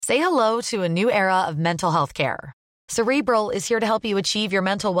Say hello to a new era of mental health care. Cerebral is here to help you achieve your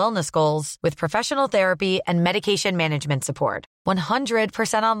mental wellness goals with professional therapy and medication management support.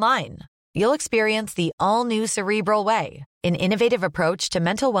 100% online. You'll experience the all-new Cerebral Way, an innovative approach to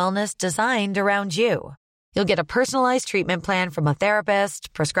mental wellness designed around you. You'll get a personalized treatment plan from a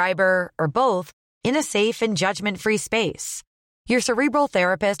therapist, prescriber, or both in a safe and judgment-free space. Your Cerebral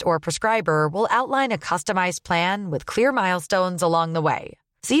therapist or prescriber will outline a customized plan with clear milestones along the way,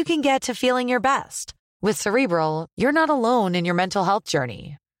 so you can get to feeling your best. With Cerebral, you're not alone in your mental health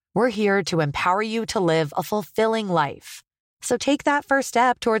journey. We're here to empower you to live a fulfilling life. So take that first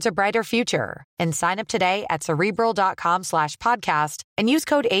step towards a brighter future and sign up today at Cerebral.com/podcast and use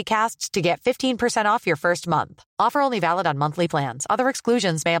code ACAST to get 15% off your first month. Offer only valid on monthly plans. Other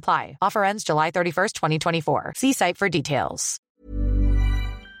exclusions may apply. Offer ends July 31st, 2024. See site for details.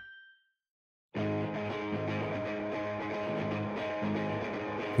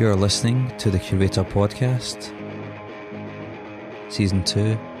 You're listening to the Curator Podcast, Season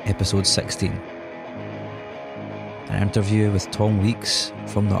 2, Episode 16. An interview with Thom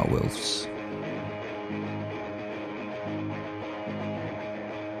from Gnarwolves.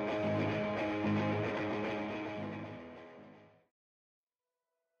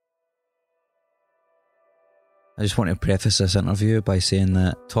 I just want to preface this interview by saying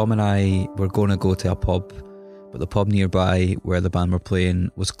that Thom and I were going to go to a pub, but the pub nearby where the band were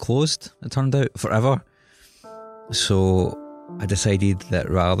playing was closed, it turned out, forever. So I decided that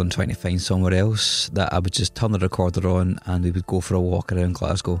rather than trying to find somewhere else, that I would just turn the recorder on and we would go for a walk around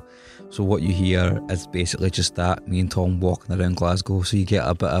Glasgow. So what you hear is basically just that, me and Thom walking around Glasgow, so you get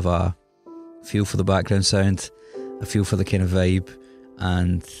a bit of a feel for the background sound, a feel for the kind of vibe.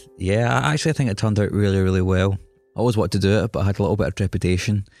 And yeah, I actually think it turned out really, really well. I always wanted to do it, but I had a little bit of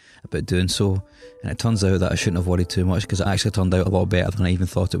trepidation about doing so, and it turns out that I shouldn't have worried too much because it actually turned out a lot better than I even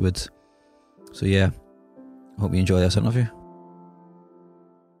thought it would. So yeah, I hope you enjoy this interview.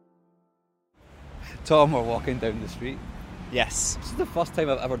 Thom, we're walking down the street. Yes. This is the first time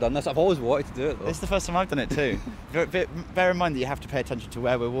I've ever done this. I've always wanted to do it though. It's the first time I've done it too. Bear in mind that you have to pay attention to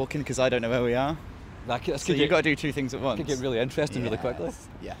where we're walking because I don't know where we are. So you've got to do two things at once. Could get really interesting really quickly.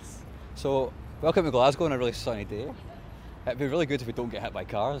 Yes. So, welcome to Glasgow on a really sunny day. It'd be really good if we don't get hit by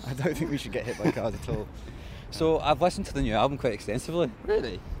cars. I don't think we should get hit by cars at all. So, I've listened to the new album quite extensively.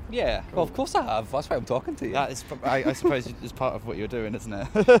 Really? Yeah. Well, of course I have. That's why I'm talking to you. That is, I suppose it's part of what you're doing, isn't it?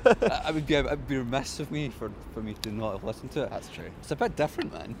 It'd be remiss of me for me to not have listened to it. That's true. It's a bit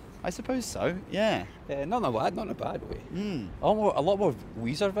different, man. I suppose so, yeah. Not in a bad way. Mm. A lot more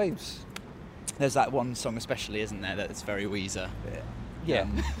Weezer vibes. There's that one song especially, isn't there, that's very Weezer. Yeah.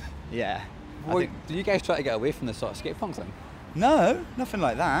 Yeah. Well, do you guys try to get away from this sort of skate punk thing? No, nothing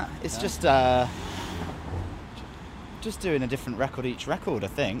like that. It's just doing a different record each record, I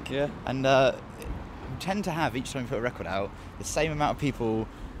think. Yeah. And we tend to have, each time we put a record out, the same amount of people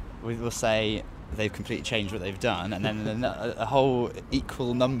will say they've completely changed what they've done, and then a whole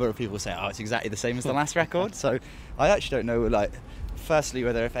equal number of people say, oh, it's exactly the same as the last record. So I actually don't know, like, firstly,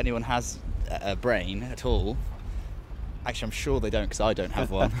 whether if anyone has a brain at all. Actually, I'm sure they don't because I don't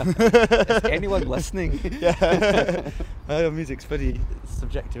have one. Is anyone listening? Yeah. Music's pretty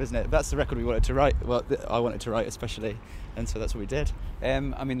subjective, isn't it? That's the record we wanted to write. Well, I wanted to write especially, and so that's what we did. I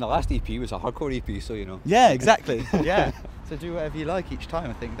mean, the last EP was a hardcore EP, so you know. Yeah, exactly. Yeah. So do whatever you like each time.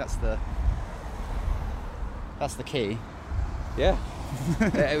 I think that's the key. Yeah.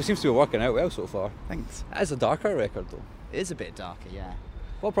 It seems to be working out well so far. Thanks. It is a darker record, though. It is a bit darker, yeah.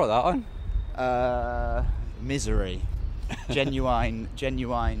 What brought that on? Misery. Genuine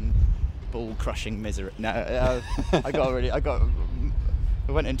ball-crushing misery. No, I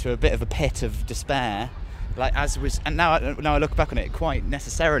went into a bit of a pit of despair, and now I look back on it quite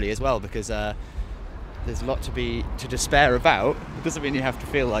necessarily as well, because there's a lot to despair about. It doesn't mean you have to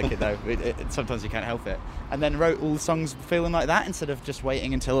feel like it though. Sometimes you can't help it. And then wrote all the songs feeling like that instead of just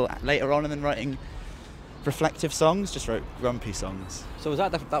waiting until later on and then writing reflective songs. Just wrote grumpy songs. So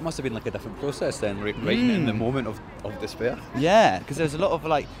that must have been like a different process then, writing it in the moment of despair. Yeah, because there's a lot of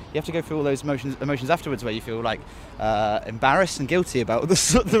you have to go through all those emotions afterwards where you feel embarrassed and guilty about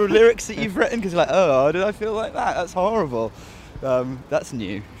the lyrics that you've written, because you're like, oh, did I feel like that? That's horrible. That's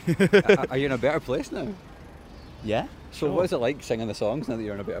new. Are you in a better place now? Yeah. So sure. What is it like singing the songs now that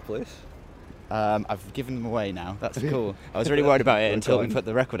you're in a better place? I've given them away now. That's cool. I was really worried about it until we put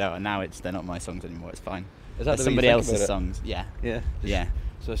the record out, and now they're not my songs anymore. It's fine. Is that somebody else's songs? Yeah. Yeah. Yeah.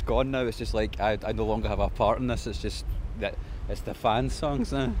 So it's gone now. It's just like I no longer have a part in this. It's just that it's the fans'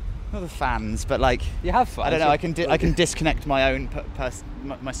 songs now. not the fans, but like You have fans. I don't know. I can disconnect my own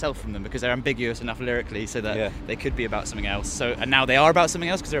myself from them because they're ambiguous enough lyrically, so that they could be about something else. So and now they are about something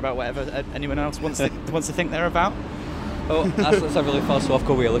else because they're about whatever anyone else wants to think they're about. Oh, that's a really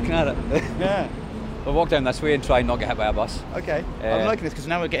philosophical way of looking at it. Yeah. We'll walk down this way and try and not get hit by a bus. Okay. I'm liking this because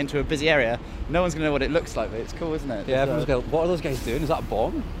now we're getting to a busy area. No one's going to know what it looks like, but it's cool, isn't it? Yeah, everyone's going, what are those guys doing? Is that a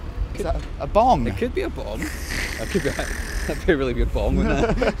bomb? Is that a bong? It could be a bomb. That'd be a really weird bomb,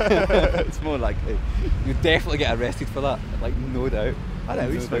 wouldn't it? It's more likely. You'd definitely get arrested for that, like no doubt. I know,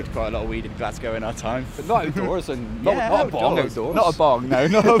 we smoked quite a lot of weed in Glasgow in our time. But not outdoors, and not a bong outdoors. Not a bong, no,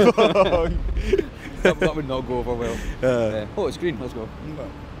 not a bong. That would not go over well. Oh, it's green, let's go.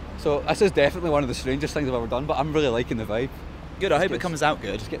 So this is definitely one of the strangest things I've ever done, but I'm really liking the vibe. Good, I hope it comes out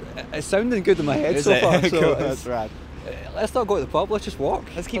good. It's sounding good in my head so far. So cool, that's rad. Let's not go to the pub, let's just walk.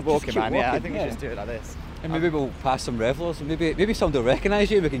 Let's keep walking, man. Yeah, I think we should just do it like this. And maybe we'll pass some revellers, and maybe someone will recognise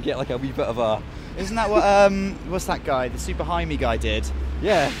you, and we can get like a wee bit of a... Isn't that what, what's that guy, the Super High-Me guy did?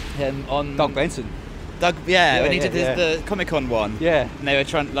 Yeah. Him on... Doug Benson. When he did the Comic-Con one. Yeah. And they were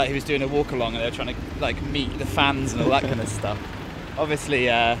trying, like, he was doing a walk-along, and they were trying to, like, meet the fans and all that kind of stuff. Obviously,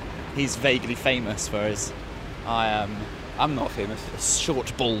 he's vaguely famous, whereas I'm not famous. A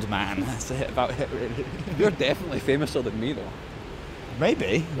short, bald man. That's about it, really. You're definitely famouser than me, though.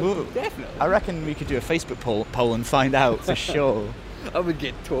 Maybe. Well, definitely. I reckon we could do a Facebook poll and find out for sure. I would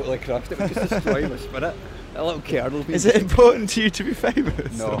get totally crushed. It would just destroy my spirit. A little kernel. Is it important to you to be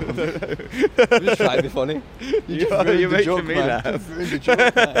famous? No. I'm just trying to be funny. You're making me laugh. The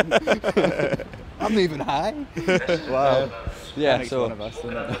joke, man. I'm not even high. Wow. Yeah, that makes so... one of us,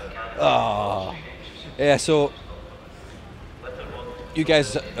 doesn't it? Oh. Yeah, so... You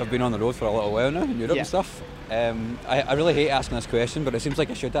guys have been on the road for a little while now in Europe and stuff. I really hate asking this question, but it seems like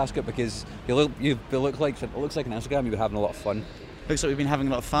I should ask it because it looks like on Instagram you've been having a lot of fun. Looks like we've been having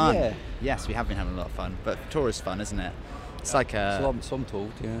a lot of fun. Yeah. Yes, we have been having a lot of fun, but tourist fun, isn't it? It's like a... So I'm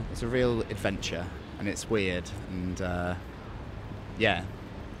told, yeah. It's a real adventure, and it's weird, and yeah.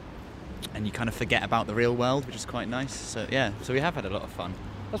 And you kind of forget about the real world, which is quite nice. So yeah, so we have had a lot of fun.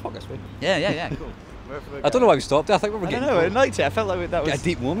 Let's walk this way. Yeah, cool. I don't know why we stopped. I think we were getting... I don't know, I liked it. I felt like that was... a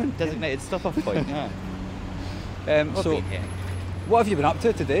deep moment. Designated stop-off point, yeah. So, what have you been up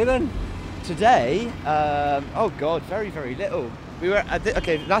to today then? Today, oh god, very, very little. We were at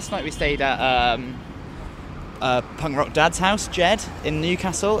last night we stayed at Punk Rock Dad's house, Jed, in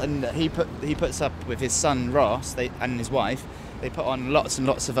Newcastle, and he puts up with his son Ross and his wife. They put on lots and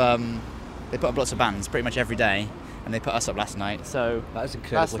lots of lots of bands pretty much every day, and they put us up last night. So that is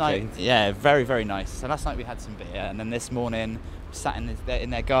incredibly kind. Yeah, very, very nice. So last night we had some beer, and then this morning we sat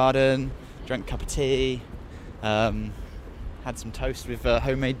in their garden, drank a cup of tea. Had some toast with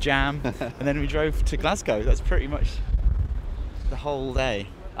homemade jam, and then we drove to Glasgow. That's pretty much the whole day.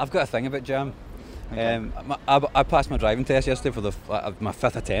 I've got a thing about jam. Okay. I passed my driving test yesterday for my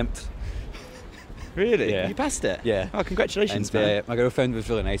 5th attempt. Really? Yeah. You passed it? Yeah. Oh, congratulations, and, man. My girlfriend was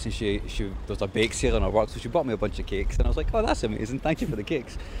really nice, and she there was a bake sale in her work, so she bought me a bunch of cakes, and I was like, oh, that's amazing, thank you for the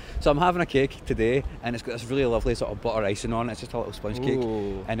cakes. So I'm having a cake today, and it's got this really lovely sort of butter icing on it. It's just a little sponge cake.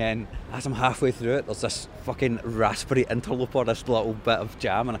 And then as I'm halfway through it, there's this fucking raspberry interloper, this little bit of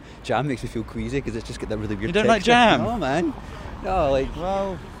jam, and jam makes me feel queasy because it's just got that really weird You don't texture. like jam? No, man. No, like,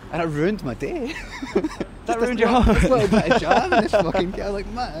 well... And it ruined my day. That ruined your heart. This little bit of jam in this fucking cake. I was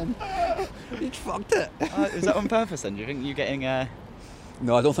like, man, you fucked it. Is that on purpose then? Do you think you're getting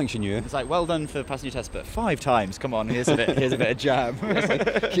No, I don't think she knew. It's like, well done for passing your test, but 5 times. Come on, here's a bit of jam. It's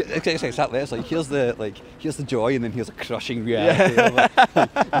like, exactly. It's like here's the joy, and then here's a crushing reality. Yeah.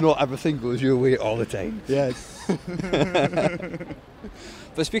 Like, not everything goes your way all the time. Yes.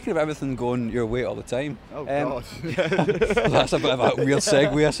 But speaking of everything going your way all the time, oh god, that's a bit of a weird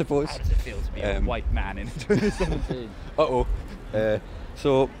segue, I suppose. How does it feel to be a white man in 2017?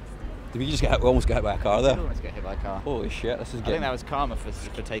 So did we just we almost got hit by a car there? I almost get hit by a car. Holy shit, this is I think that was karma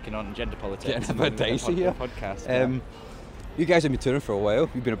for taking on gender politics. Getting a bit dicey here. Podcast. Yeah. You guys have been touring for a while.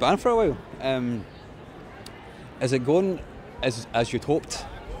 You've been a band for a while. Is it going as you'd hoped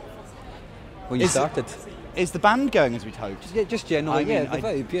when you started? Is the band going as we'd hoped? Yeah, just generally, the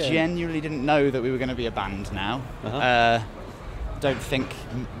vibe, yeah. Genuinely didn't know that we were going to be a band now. Uh-huh. Don't think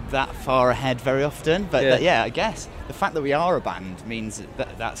that far ahead very often, but I guess the fact that we are a band means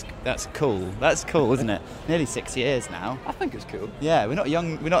that's cool. That's cool, isn't it? Nearly 6 years now. I think it's cool. Yeah, we're not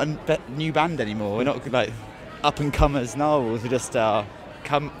young. We're not a new band anymore. We're not like up and comers Gnarwolves. We just are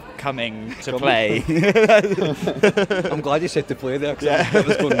coming to play. I'm glad you said to play there, because I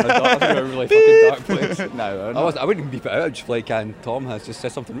was going in a really fucking dark place. No, I wouldn't even beep it out. I'd just play, and Thom has just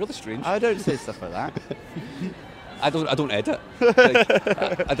said something really strange. I don't say stuff like that. I don't edit. Like,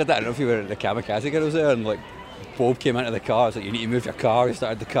 I did that interview where the Kamikaze girl was there, and like Bob came into the car. It's like, you need to move your car. He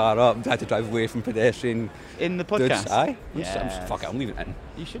started the car up and had to drive away from pedestrian. In the podcast? Dudes. Aye. Yes. Fuck it, I'm leaving it in.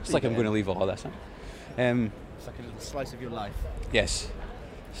 You should. It's like I'm going to leave all this in. It's like a little slice of your life. Yes.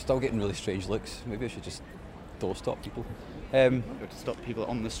 Still getting really strange looks. Maybe I should just doorstop people. To stop people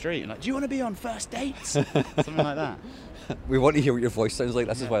on the street and like, do you want to be on first dates? Something like that. We want to hear what your voice sounds like.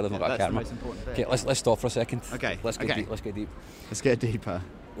 This is why I've not got a camera. That's the most important Okay, bit. let's stop for a second. Okay. Let's get deep. Let's get deeper.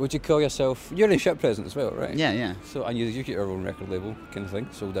 Would you call yourself? You're a ship president as well, right? Yeah. So and you get your own record label kind of thing,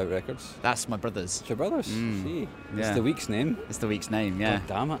 Sold Out Records. That's my brother's. It's your brother's. See, it's Yeah. the week's name. It's the week's name. Yeah. God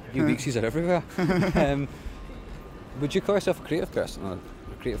damn it! You Weeksies are everywhere. Would you call yourself a creative person or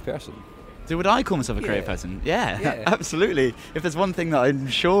a creative person? So would I call myself a creative person? Yeah, absolutely. If there's one thing that I'm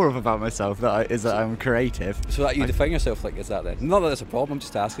sure of about myself, is that I'm creative. So that you define yourself like, is that then? Not that that's a problem. I'm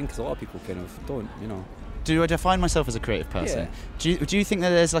just asking because a lot of people kind of don't, you know. Do I define myself as a creative person? Yeah. Do you think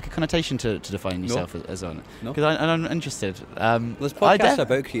that there's like a connotation to defining yourself as one? No. Because I'm interested. There's podcasts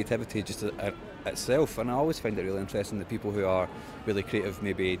about creativity just itself, and I always find it really interesting that people who are really creative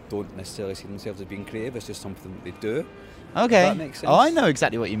maybe don't necessarily see themselves as being creative. It's just something that they do. Okay. Does that make sense? Oh, I know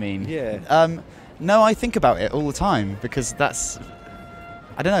exactly what you mean. Yeah. No, I think about it all the time because that's.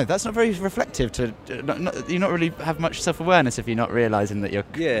 I don't know. That's not very reflective. You not really have much self-awareness if you're not realising that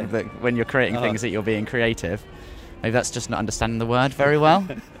that when you're creating things that you're being creative. Maybe that's just not understanding the word very well.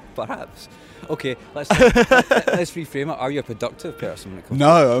 Perhaps. Okay, let's reframe it. Are you a productive person when it comes to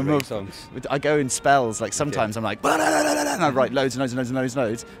writing songs? I go in spells. Like sometimes I'm like, and I write loads and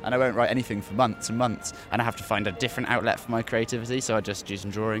I won't write anything for months and months, and I have to find a different outlet for my creativity. So I just do some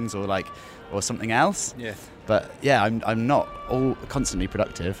drawings or something else. Yeah. But yeah, I'm not all constantly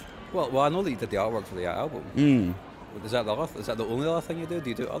productive. Well, I know that you did the artwork for the album. Is that the only other thing you do? Do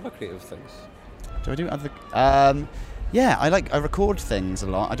you do other creative things? Do I do other? Yeah, I record things a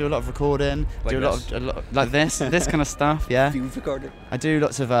lot. I do a lot of recording. Like do a lot of like this kind of stuff. Yeah. Field recording. I do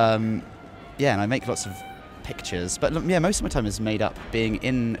lots of and I make lots of pictures. But yeah, most of my time is made up being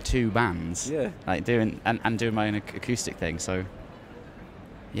in two bands. Yeah. Like doing my own acoustic thing. So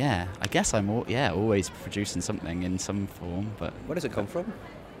yeah, I guess I'm always producing something in some form. But where does it come from?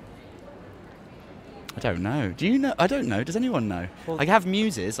 I don't know. Do you know? I don't know. Does anyone know? Well, I have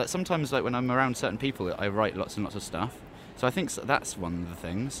muses. Like sometimes, like when I'm around certain people, I write lots and lots of stuff. So I think that's one of the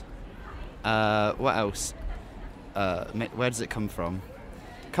things. What else? Where does it come from?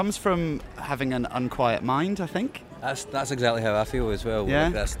 It comes from having an unquiet mind, I think. That's exactly how I feel as well. Yeah.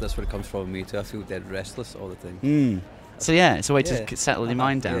 Like that's where it comes from me too. I feel dead restless all the time. So yeah, it's a way to settle your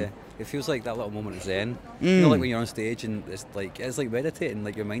mind down. Yeah. It feels like that little moment of zen. You know, like when you're on stage and it's like meditating.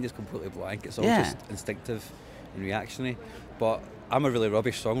 Like your mind is completely blank. It's all just instinctive and reactionary. But I'm a really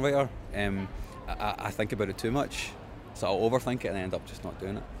rubbish songwriter. I think about it too much, so I'll overthink it and I end up just not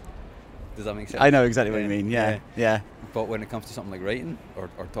doing it. Does that make sense? I know exactly what you mean. Yeah. But when it comes to something like writing or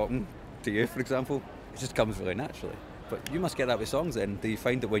talking to you, for example, it just comes really naturally. But you must get that with songs then. Do you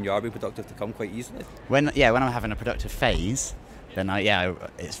find that when you are being productive to come quite easily? When I'm having a productive phase, then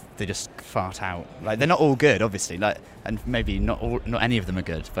they just fart out. Like they're not all good, obviously. Like, and maybe not any of them are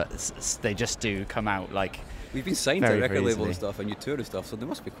good, but they just do come out like. We've been signed to a record label and stuff, and you tour and stuff, so they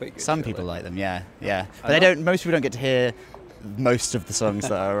must be quite good. Some people like them, yeah. But most people don't get to hear most of the songs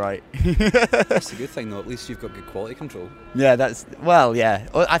that are right. That's a good thing, though. At least you've got good quality control. Yeah,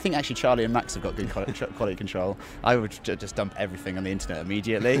 I think actually Charlie and Max have got good quality control. I would just dump everything on the internet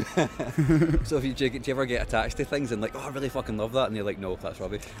immediately. So do you ever get attached to things and like, I really fucking love that, and you're like, no, that's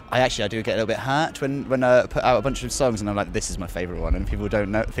rubbish? I do get a little bit hurt when I put out a bunch of songs and I'm like, this is my favourite one, and people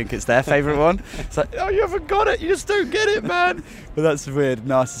don't think it's their favourite one. It's like, oh, you haven't got it, you just don't get it, man. But that's a weird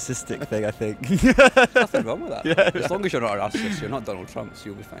narcissistic thing, I think. Nothing wrong with that. Yeah. As long as you're not a narcissist, you're not Donald Trump, so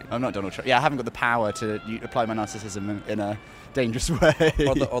you'll be fine. I'm not Donald Trump. Yeah, I haven't got the power to apply my narcissism in a dangerous way.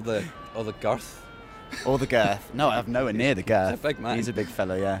 Or the girth. Or the girth. No, I have nowhere near the girth. He's a big man. He's a big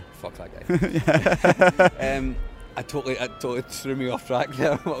fella, yeah. Fuck that guy. I totally threw me off track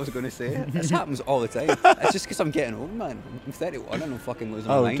there. What I was going to say. This happens all the time. It's just because I'm getting old, man. I'm 31 and I'm fucking losing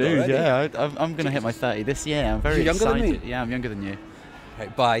my mind dude, already. Yeah, I'm going to hit my 30 this year. I'm very excited. You're younger than me? Yeah, I'm younger than you.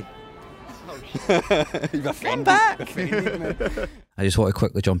 Right, bye. Come back. I just want to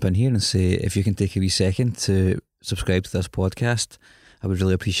quickly jump in here and say, if you can take a wee second to subscribe to this podcast, I would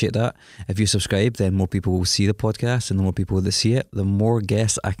really appreciate that. If you subscribe, then more people will see the podcast, and the more people that see it, the more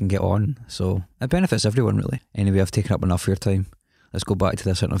guests I can get on. So it benefits everyone, really. Anyway, I've taken up enough of your time. Let's go back to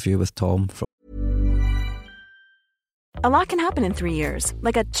this interview with Thom from A lot can happen in 3 years,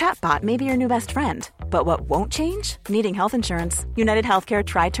 like a chatbot may be your new best friend. But what won't change? Needing health insurance. United Healthcare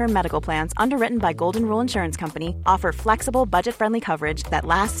Tri-Term Medical Plans, underwritten by Golden Rule Insurance Company, offer flexible, budget-friendly coverage that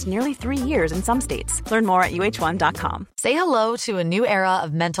lasts nearly 3 years in some states. Learn more at uh1.com. Say hello to a new era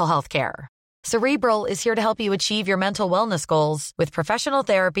of mental health care. Cerebral is here to help you achieve your mental wellness goals with professional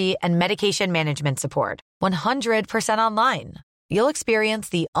therapy and medication management support. 100% online. You'll experience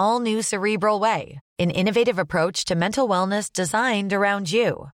the all-new Cerebral Way, an innovative approach to mental wellness designed around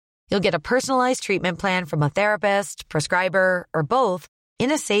you. You'll get a personalized treatment plan from a therapist, prescriber, or both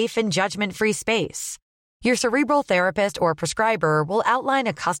in a safe and judgment-free space. Your Cerebral therapist or prescriber will outline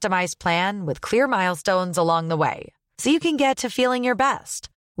a customized plan with clear milestones along the way, so you can get to feeling your best.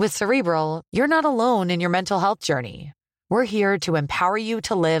 With Cerebral, you're not alone in your mental health journey. We're here to empower you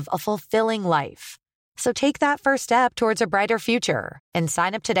to live a fulfilling life. So take that first step towards a brighter future and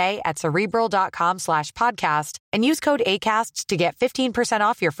sign up today at Cerebral.com/podcast and use code ACAST to get 15%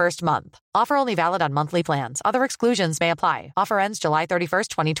 off your first month. Offer only valid on monthly plans. Other exclusions may apply. Offer ends July 31st,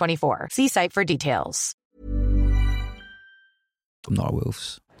 2024. See site for details.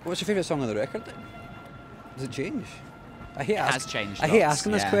 Gnarwolves. What's your favourite song on the record? Does it change? I hate has changed. I hate lots,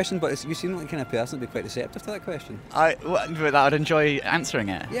 asking this question, but you seem like the kind of person to be quite receptive to that question. I'd enjoy answering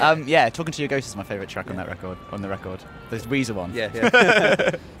it. Yeah. Talking to Your Ghost is my favourite track on that record. On the record, the Weezer one. Yeah.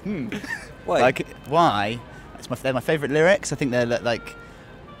 Why? Why? They're my favourite lyrics. I think they're like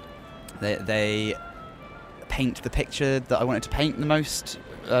they paint the picture that I wanted to paint the most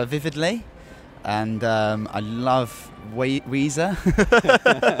vividly, and I love Weezer.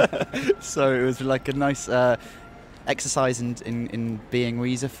 So it was like a nice exercise in being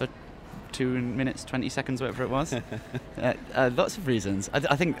Weezer for 2 minutes 20 seconds, whatever it was. Lots of reasons.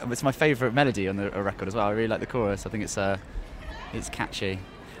 I think it's my favourite melody on the record as well. I really like the chorus. I think it's catchy.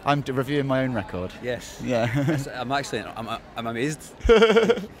 I'm reviewing my own record. Yes. Yeah. I'm amazed.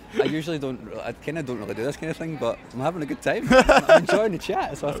 I usually don't really do this kind of thing, but I'm having a good time. I'm enjoying the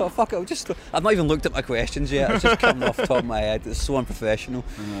chat, so I thought, fuck it, I've not even looked at my questions yet. It's just coming off the top of my head. It's so unprofessional.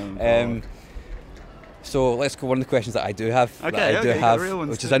 So let's go. One of the questions that I do have,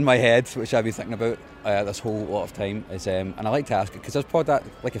 which is in my head, which I've been thinking about this whole lot of time, is, and I like to ask it because this pod, that,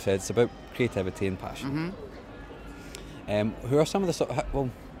 like I said, it's about creativity and passion. Mm-hmm. Who are some of the songwriters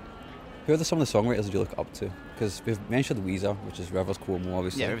that you look up to? Because we've mentioned Weezer, which is Rivers Cuomo,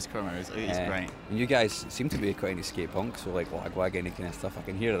 obviously. Yeah, Rivers Cuomo is great. And you guys seem to be quite into skate punk, so like Lagwag, any kind of stuff. I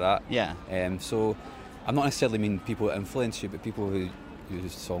can hear that. Yeah. So I'm not necessarily mean people that influence you, but people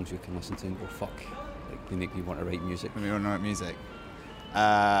whose songs you can listen to and go, fuck. They make me want to write music. When we want to write music.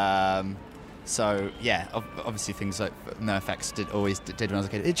 So yeah, obviously things like NoFX did when I was a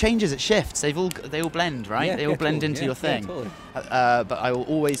kid. It changes, it shifts. They all blend, right? Yeah, they all blend into your thing. Totally. But I will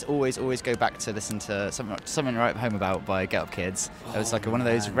always go back to listen to something to write home about by Get Up Kids. It was like one of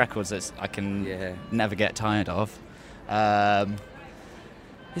those records that I can never get tired of. That's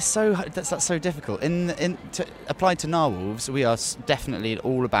so difficult. Applied to Gnarwolves, we are definitely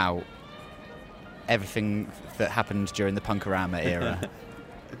all about everything that happened during the Punkorama era.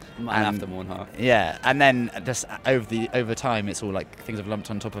 Man after my own heart. Yeah, and then just over time, it's all like things have lumped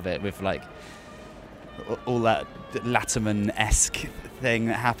on top of it with like all that Latterman-esque thing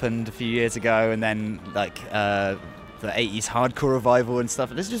that happened a few years ago, and then like the 80s hardcore revival and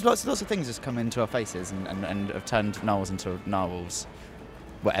stuff. There's just lots of things just come into our faces and have turned Gnarwolves into Gnarwolves.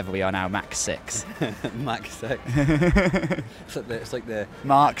 Whatever we are now, Mach 6. Mach 6. It's like the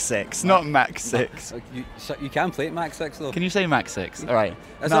Mark 6, not Mach 6. You can play it Mach 6 though. Can you say Mach 6? All right.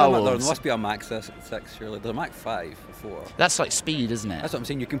 There must be a Mach 6 surely. There's a Mach 5 or 4. That's like speed, isn't it? That's what I'm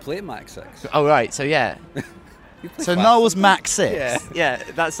saying. You can play it Mach 6. Oh right. So yeah. So Gnarwolves Mach 6. Yeah.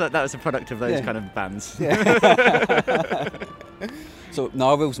 That was a product of those kind of bands. Yeah. So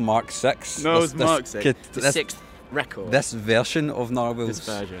Gnarwolves Mark 6. Gnarwolves Mark 6. The sixth record. This version of Gnarwolves. This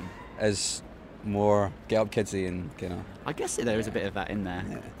version is more Get Up Kidsy and kind of. I guess there is a bit of that in there.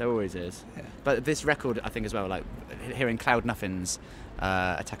 Yeah. There always is. Yeah. But this record, I think as well, like hearing Cloud Nuffin's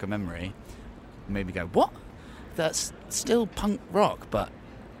Attack of Memory, made me go, what? That's still punk rock, but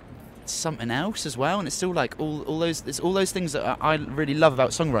something else as well. And it's still like all those things that I really love about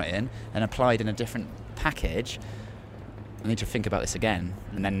songwriting and applied in a different package. I need to think about this again,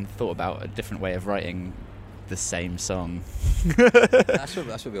 and then thought about a different way of writing the same song. That's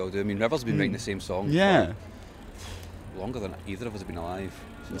what we all do. I mean, Rivers has been writing the same song for longer than either of us have been alive.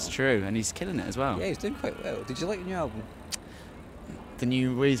 So. It's true, and he's killing it as well. Yeah, he's doing quite well. Did you like the new album? The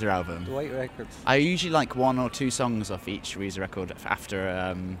new Weezer album? The White Records. I usually like 1 or 2 songs off each Weezer record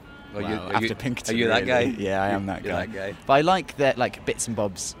after after Pinkerton. Are you that guy? Yeah, I am that guy. That guy. But I like that, like bits and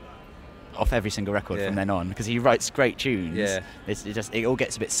bobs off every single record from then on, because he writes great tunes. Yeah. It all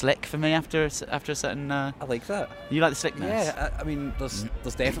gets a bit slick for me after a certain. I like that. You like the slickness? Yeah, I mean, there's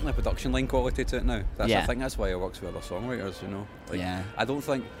definitely a production line quality to it now. I think that's why it works with other songwriters, you know. I don't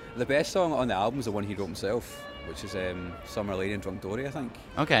think the best song on the album is the one he wrote himself, which is Summer Lady and Drunk Dory, I think.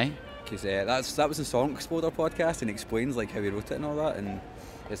 Okay. Because that was in Song Exploder podcast, and he explains like how he wrote it and all that, and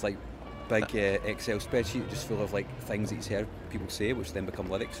it's like big Excel spreadsheet just full of like things that he's heard people say, which then become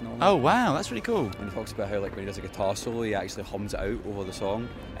lyrics and all that. Oh wow, that's really cool. And he talks about how like when he does a guitar solo, he actually hums it out over the song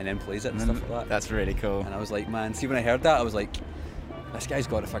and then plays it and stuff like that. That's really cool. And I was like, man, see, when I heard that, I was like, this guy's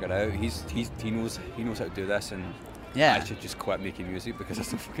got it figured out. He knows how to do this, and I should just quit making music because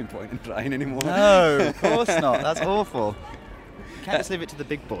there's no fucking point in trying anymore. No, of course not. That's awful. You can't just leave it to the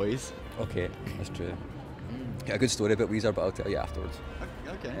big boys. Okay, that's true. Got a good story about Weezer, but I'll tell you afterwards.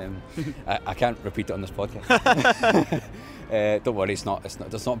 Okay. I can't repeat it on this podcast. Don't worry, it's not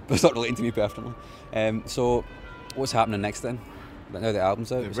relating to me personally. So, what's happening next then? Now the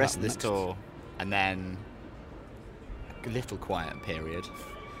album's out. The rest of this tour, and then a little quiet period,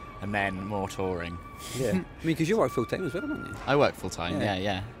 and then more touring. Yeah. I mean, because you work full time as well, don't you? I work full time.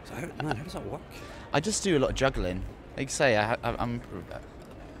 Yeah. So how does that work? I just do a lot of juggling. Like you say, I'm.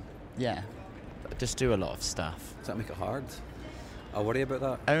 Yeah. I just do a lot of stuff. Does that make it hard? I worry about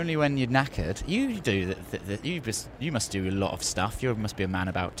that. Only when you're knackered. You do that. You must do a lot of stuff. You must be a man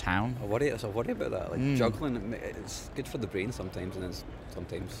about town. I worry about that. Like juggling, it's good for the brain sometimes, and it's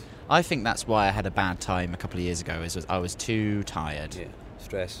sometimes. I think that's why I had a bad time a couple of years ago. I was too tired. Yeah,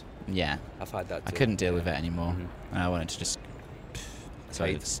 stress. Yeah, I've had that too. I couldn't deal with it anymore. Mm-hmm. And I wanted to just. So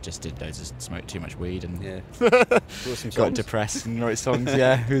I just did loads of smoke too much weed and got depressed and wrote songs.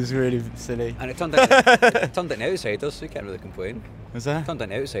 Yeah, it was really silly. And it turned out outsiders, so you can't really complain. Was that? It turned out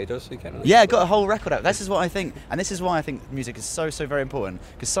outsiders, so you can't really complain. I got a whole record out. This is what I think, and this is why I think music is so very important.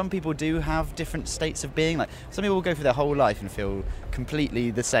 Because some people do have different states of being. Like some people will go through their whole life and feel completely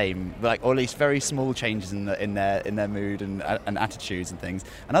the same, like or at least very small changes in their mood and attitudes and things.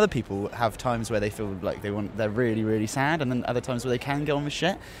 And other people have times where they feel like they're really sad, and then other times where they can get on with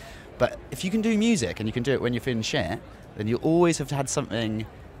shit. But if you can do music and you can do it when you're feeling shit, then you always have had something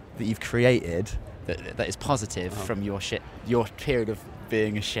that you've created that is positive from your period of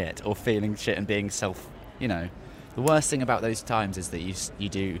being a shit or feeling shit and being the worst thing about those times is that you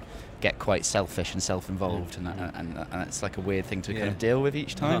do get quite selfish and self-involved, and it's like a weird thing to kind of deal with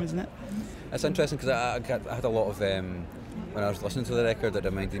each time, isn't it? It's interesting because I had a lot of when I was listening to the record, it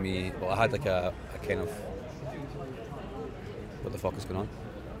reminded me. Well, I had like a kind of what the fuck is going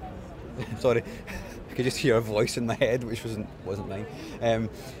on? Sorry, I could just hear a voice in my head which wasn't mine.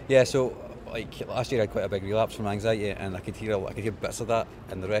 So like last year I had quite a big relapse from anxiety, and I could hear bits of that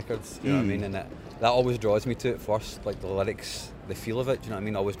in the records. You know what I mean? And that always draws me to it first, like the lyrics, the feel of it. Do you know what I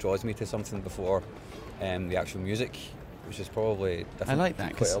mean? Always draws me to something before the actual music, which is probably different. I like that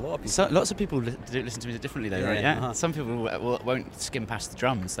because lots of people do listen to music differently, though, right? Yeah. Uh-huh. Some people won't skim past the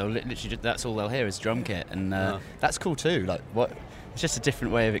drums. They'll literally that's all they'll hear is drum kit, and that's cool too. Like what? It's just a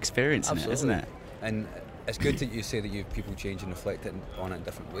different way of experiencing it, isn't it? And it's good that you say that people change and reflect on it in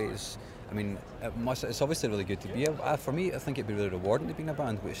different ways. I mean, it's obviously really good to be. For me, I think it'd be really rewarding to be in a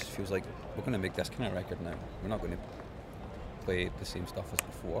band which feels like we're going to make this kind of record now. We're not going to play the same stuff as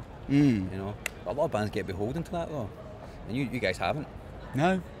before. You know, a lot of bands get beholden to that though, and you guys haven't.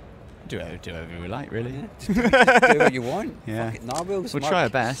 No, do whatever we like, really. Yeah. Just do what you want. Yeah. Fuck it, Gnarwolves. We'll try our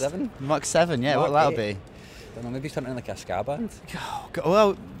best. 7. Mark 7. Yeah, what that'll be. I don't know, maybe something like a ska band. Oh, God,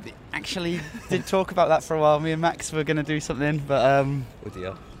 well, actually, did talk about that for a while. Me and Max were going to do something, but oh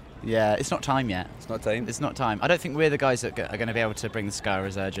dear. Yeah, it's not time yet. It's not time? It's not time. I don't think we're the guys that are going to be able to bring the ska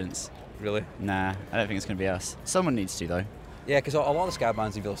resurgence. Really? Nah, I don't think it's going to be us. Someone needs to, though. Yeah, because a lot of ska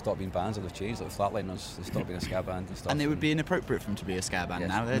bands have either stopped being bands or they've changed. Like Flatliners, they stopped being a ska band and stuff. And it would be inappropriate for them to be a ska band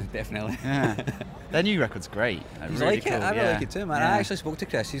now. Definitely. Yeah. Their new record's great. You really like cool. it? I really like it too, man. Yeah. I actually spoke to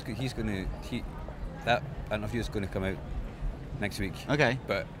Chris. He's going to... That interview is going to come out next week. Okay.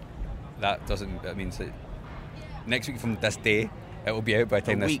 But that means that next week from this day, it will be out by the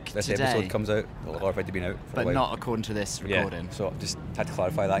time this episode comes out. It'll already been out for a while. Not according to this recording. Yeah, so I just had to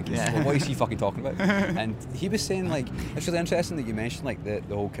clarify that. Well, what is he fucking talking about? And he was saying, like, it's really interesting that you mentioned, like, the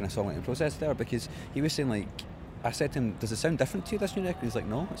whole kind of songwriting process there, because he was saying, like, I said to him, does it sound different to you, this new record? He's like,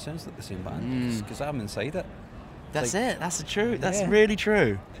 no, it sounds like the same band, because I'm inside it. That's like, it. That's the truth. That's really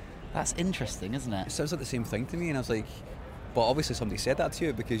true. That's interesting, isn't it? It sounds like the same thing to me, and I was like, but obviously somebody said that to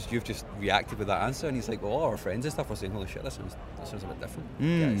you because you've just reacted with that answer. And he's like, well, all our friends and stuff were saying, holy shit, this sounds a bit different,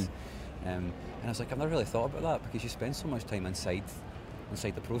 guys. And I was like, I've never really thought about that, because you spend so much time inside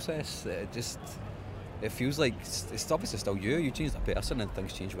the process that it just, it feels like it's obviously still you. You changed a person and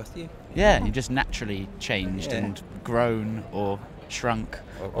things change with you. Yeah, you just naturally changed and grown or shrunk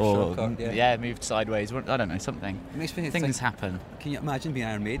or shrunk, moved sideways. I don't know, something. It makes me Things happen. Can you imagine being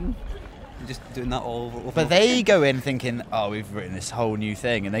Iron Maiden? And just doing that all over? But they go in thinking, oh, we've written this whole new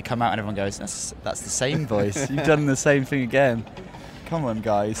thing, and they come out and everyone goes, that's the same voice. You've done the same thing again. Come on,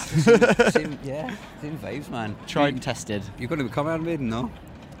 guys. same vibes, man. Tried and tested. You're going to become Iron Maiden, no?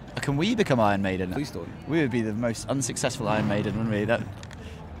 Can we become Iron Maiden? Please don't. We would be the most unsuccessful Iron Maiden, wouldn't we? That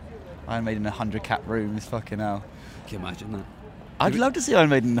Iron Maiden in a 100-cap room is fucking hell. Can you imagine that? I'd love to see Iron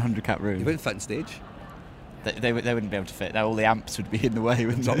Maiden in a 100-cap room. You wouldn't fit on stage. They wouldn't be able to fit. All the amps would be in the way,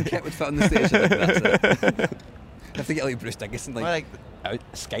 wouldn't they? Drum kit would fit on the stage. That's it. You have to get like Bruce Dickinson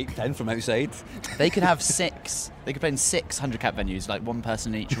Skyped in from outside. They could have 6. They could play in 6 100-cap venues, like one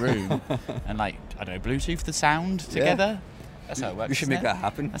person in each room, and like I don't know, Bluetooth the sound together. Yeah. That's how it works. We should make that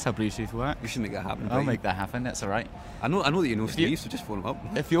happen. That's how Bluetooth works. We should make that happen. I'll make that happen. That's all right. I know that you know Steve, so just phone him up.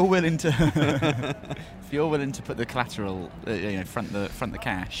 If you're willing to, put the collateral, front the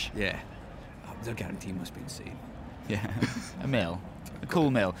cash. Yeah. Their guarantee must be insane. Yeah. A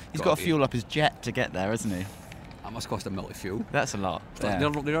cool mil. He's got to fuel up his jet to get there, hasn't he? That must cost $1 million fuel. That's a lot. Yeah.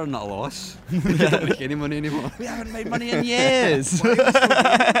 They're not a loss. They don't make any money anymore. We haven't made money in years.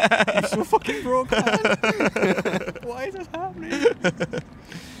 Why are you so fucking broke, man? Why is this happening?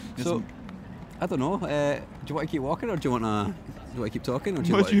 So, I don't know. Do you want to keep walking, or do you want to keep talking? Or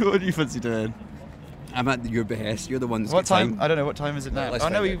What do you fancy doing? I'm at your behest. You're the one that's What time? I don't know. What time is it now? Oh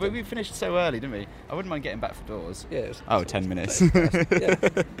no, we finished so early, didn't we? I wouldn't mind getting back for doors. Yeah. 10 minutes. 10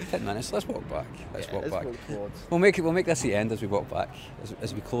 minutes. Let's walk back. Let's walk towards. We'll make this the end as we walk back,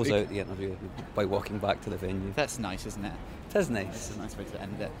 as we close out the interview by walking back to the venue. That's nice, isn't it? It is nice. It's a nice way to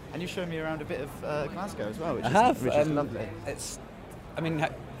end it. And you've shown me around a bit of Glasgow as well, which is lovely.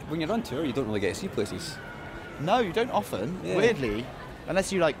 When you're on tour, you don't really get to see places. No, you don't often. Yeah. Weirdly.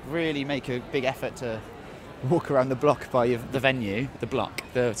 Unless you really make a big effort to walk around the block by the venue,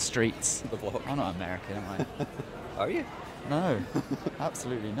 the streets. The block. I'm not American, am I? Are you? No,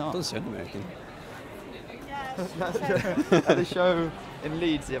 absolutely not. Doesn't sound American. At a show in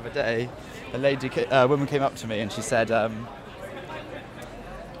Leeds the other day, a woman came up to me and she said,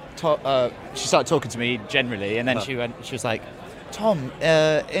 she started talking to me generally, and then she was like, Tom,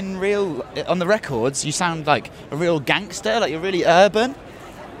 on the records, you sound like a real gangster, like you're really urban,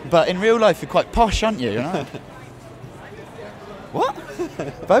 but in real life, you're quite posh, aren't you? What?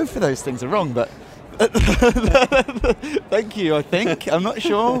 Both of those things are wrong, but thank you, I think. I'm not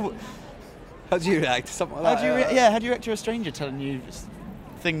sure. How do you react to something like that? How do you react to a stranger telling you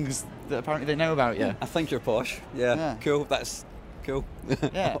things that apparently they know about you? I think you're posh. Yeah. Cool. That's cool.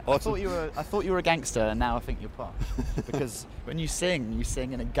 Yeah. Awesome. I thought you were a gangster, and now I think you're posh. Because when you sing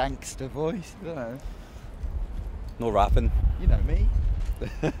in a gangster voice. I don't know. No rapping. You know me.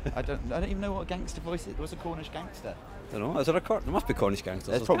 I don't even know what a gangster voice is. What's a Cornish gangster? I don't know. Is there there must be Cornish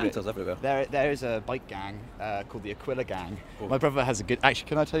gangsters. There's gangsters everywhere. There is a bike gang called the Aquila Gang. Oh. My brother has a good. Actually,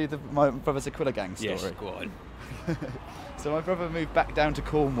 can I tell you my brother's Aquila Gang story? Yes, go on. So my brother moved back down to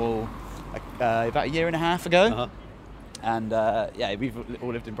Cornwall about a year and a half ago. Uh-huh. And we've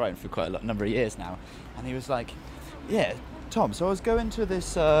all lived in Brighton for quite a number of years now. And he was like, "Yeah, Tom. So I was going to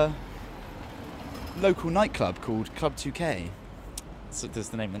this local nightclub called Club 2K. So that's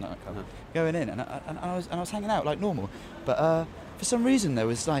the name of the nightclub. Uh-huh. Going in, and I was hanging out like normal, but for some reason there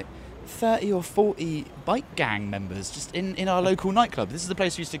was like 30 or 40 bike gang members just in our local nightclub. This is the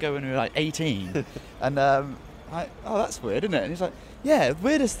place we used to go when we were like 18, and that's weird, isn't it? And he's like, yeah. The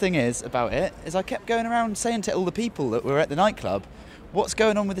weirdest thing about it is I kept going around saying to all the people that were at the nightclub, what's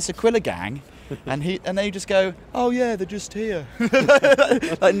going on with this Aquila Gang? And they just go, oh yeah, they're just here.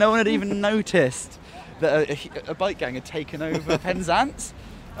 Like no one had even noticed that a bike gang had taken over Penzance.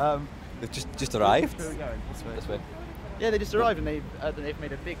 They've just arrived. Where are we going? This way. Yeah, they just arrived, and they've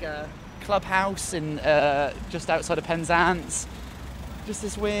made a big clubhouse in just outside of Penzance. Just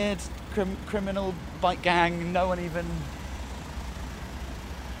this weird criminal bike gang. No one even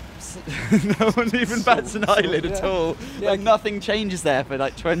bats an eyelid at all. Yeah. Like nothing changes there for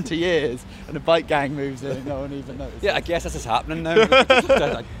like 20 years, and a bike gang moves in and no one even notices. Yeah, I guess this is happening now.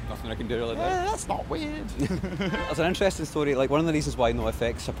 Nothing I can do really now. Yeah, that's not weird. It's an interesting story. Like, one of the reasons why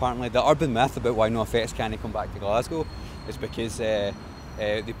NoFX, apparently the urban myth about why NoFX can't come back to Glasgow is because they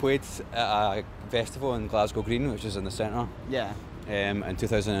played at a festival in Glasgow Green, which is in the centre. Yeah. In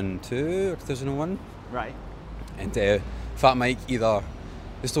 2002 or 2001. Right. And Fat Mike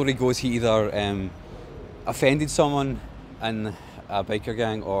the story goes he either offended someone in a biker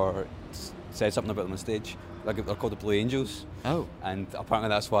gang or said something about them on stage, They're called the Blue Angels. Oh. And apparently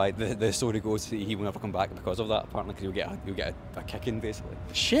that's why the story goes that he will never come back because of that. Apparently, because you'll get a kicking basically.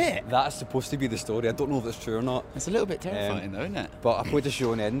 Shit. That's supposed to be the story. I don't know if it's true or not. It's a little bit terrifying, though, isn't it? But I played a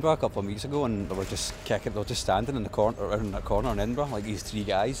show in Edinburgh a couple of weeks ago, and they were just kicking. They were just standing in the corner, around that corner in Edinburgh, like these three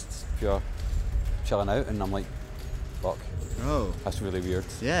guys, pure chilling out, and I'm like, fuck. Oh. That's really weird.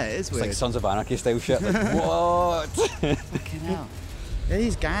 Yeah, it is it's weird. It's like Sons of Anarchy style shit. Like, what? Fucking hell. Yeah,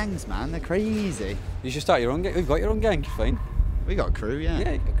 these gangs, man, they're crazy. You should start your own gang. We've got your own gang, you're fine. We got a crew, yeah.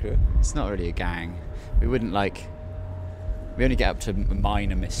 Yeah, you got a crew. It's not really a gang. We wouldn't we only get up to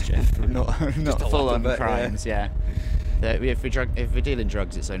minor mischief, not full on crimes, yeah. If we're dealing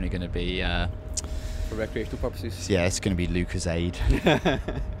drugs, it's only going to be... for recreational purposes? Yeah, it's going to be Lucozade.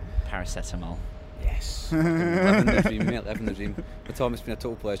 Paracetamol. Yes. Living the dream, mate, living the dream. But Thom, it's been a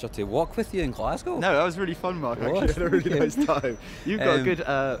total pleasure to walk with you in Glasgow. No, that was really fun, Mark. Actually, I had a really nice time. You've got a good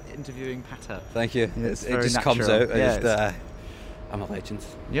interviewing patter. Thank you. Yeah, it just natural. Comes out. I'm a legend.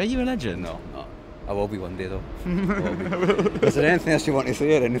 Yeah, you a legend? No. I will be one day though. Is there anything else you want to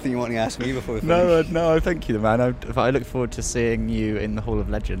say or anything you want to ask me before we finish? No, thank you, man. I look forward to seeing you in the Hall of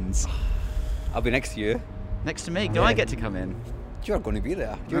Legends. I'll be next to you. Next to me? Do I get to come in? You're going to be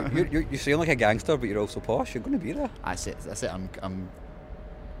there. You sound like a gangster, but you're also posh. You're going to be there. That's it. I'm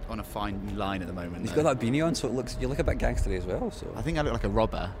on a fine line at the moment. You've got that beanie on, so you look a bit gangstery as well. So I think I look like a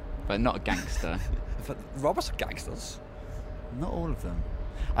robber, but not a gangster. But robbers are gangsters. Not all of them.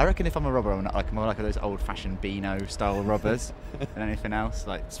 I reckon if I'm a robber, I'm more like those old-fashioned Beano style robbers than anything else,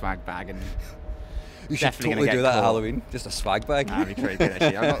 like swag bag and. You should totally do that at Halloween. Just a swag bag. That'd be pretty good,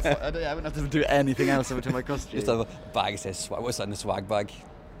 actually. I wouldn't have to do anything else over to my costume. Just have a bag that says swag. What's in the swag bag?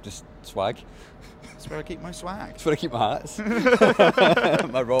 Just swag. That's where I keep my swag. That's where I keep my hats.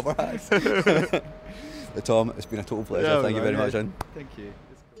 My robber hats. Thom, it's been a total pleasure. Yeah, Thank you very much, man. Thank you.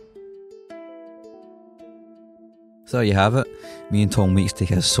 So there you have it. Me and Thom Weeks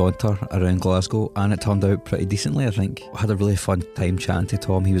take a saunter around Glasgow, and it turned out pretty decently, I think. I had a really fun time chatting to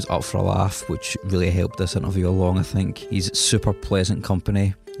Thom. He was up for a laugh, which really helped this interview along, I think. He's super pleasant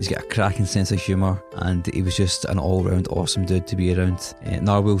company. He's got a cracking sense of humour, and he was just an all-round awesome dude to be around.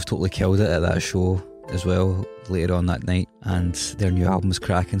 Gnarwolves totally killed it at that show as well later on that night, and their new album was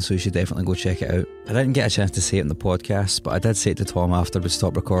cracking, so you should definitely go check it out. I didn't get a chance to say it in the podcast, but I did say it to Thom after we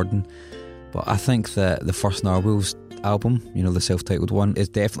stopped recording. But I think that the first Gnarwolves album, the self-titled one, is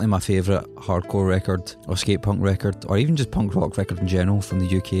definitely my favourite hardcore record or skate punk record, or even just punk rock record in general from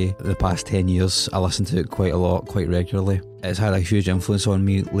the UK. The past 10 years I listen to it quite a lot, quite regularly. It's had a huge influence on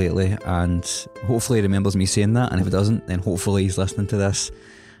me lately, and hopefully he remembers me saying that, and if it doesn't, then hopefully he's listening to this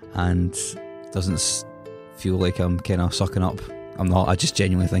and doesn't feel like I'm kind of sucking up. I'm not, I just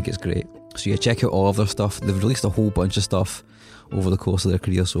genuinely think it's great. So yeah, check out all of their stuff. They've released a whole bunch of stuff over the course of their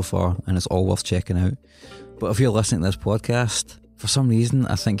career so far, and it's all worth checking out. But if you're listening to this podcast, for some reason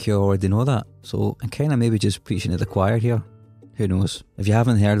I think you already know that, so I'm kind of maybe just preaching to the choir here. Who knows? If you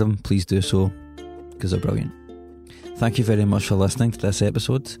haven't heard them, please do so, because they're brilliant. Thank you very much for listening to this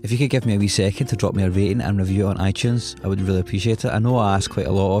episode. If you could give me a wee second to drop me a rating and review on iTunes, I would really appreciate it. I know I ask quite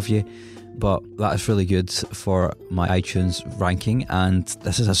a lot of you, but that is really good for my iTunes ranking, and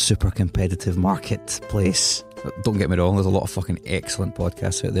this is a super competitive marketplace. Don't get me wrong, there's a lot of fucking excellent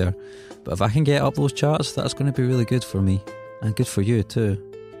podcasts out there, but if I can get up those charts, that's going to be really good for me, and good for you too,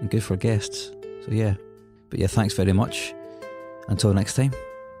 and good for guests. So yeah, but yeah, thanks very much. Until next time,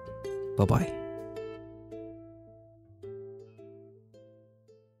 bye bye.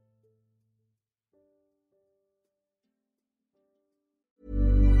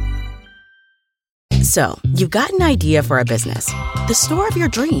 So, you've got an idea for a business. The store of your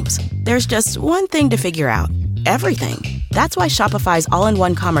dreams. There's just one thing to figure out. Everything. That's why Shopify's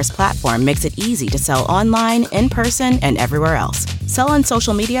all-in-one commerce platform makes it easy to sell online, in person, and everywhere else. Sell on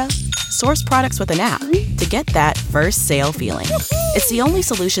social media, source products with an app to get that first sale feeling. It's the only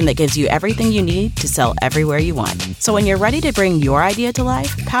solution that gives you everything you need to sell everywhere you want. So when you're ready to bring your idea to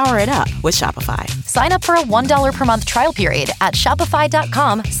life, power it up with Shopify. Sign up for a $1 per month trial period at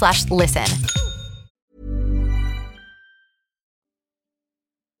shopify.com/listen.